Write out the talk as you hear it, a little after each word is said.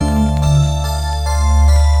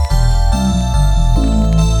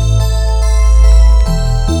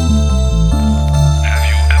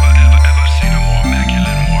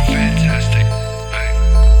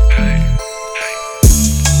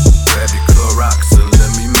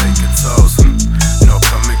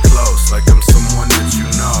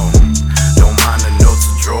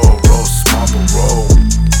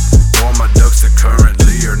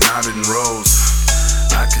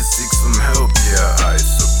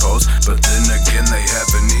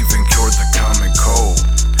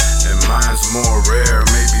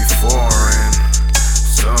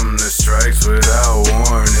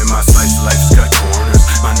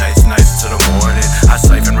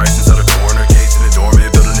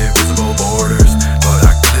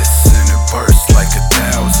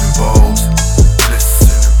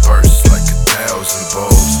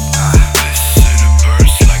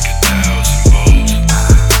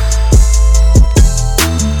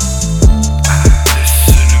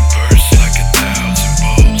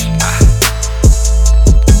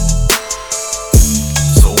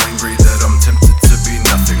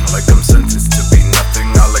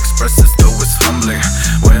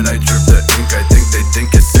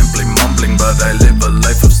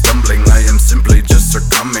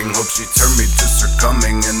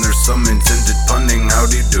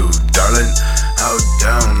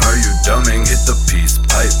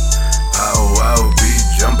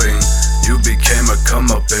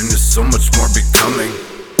so much more becoming.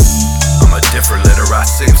 I'm a different litter, I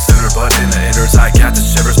seem centered, but in the inners I got the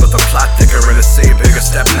shivers, but the plot thicker in the same bigger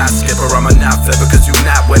step, not skipper. I'm a not flipper, cause you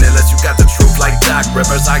not winning unless you got the truth like Doc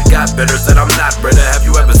Rivers. I got bitters that I'm not rid of. Have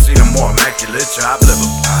you ever seen a more immaculate job liver?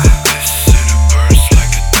 This city bursts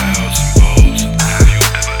like 1,000 volts. Have you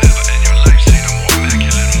ever in your life seen a more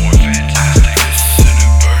immaculate, more fantastic? This city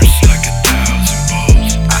bursts like 1,000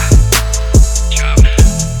 volts. Job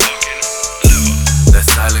fucking liver. That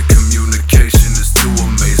silent communication is too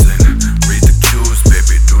amazing. Read the cues,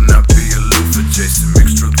 baby, do not be aloof adjacent.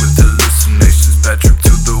 Mix truth with hallucinations, bad trip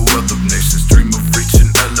to the wealth of nations. Dream of reaching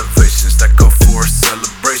elevations that go for a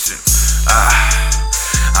celebration.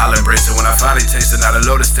 I'll embrace it when I finally taste it. Not a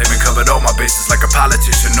loaded statement, covered all my bases like a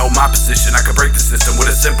politician. Know my position, I could break the system with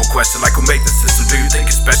a simple question like who make the system? Do you think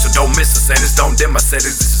it's special? Don't miss the sentence, don't dim my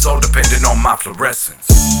settings. This is all dependent on my fluorescence.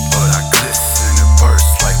 But I glisten.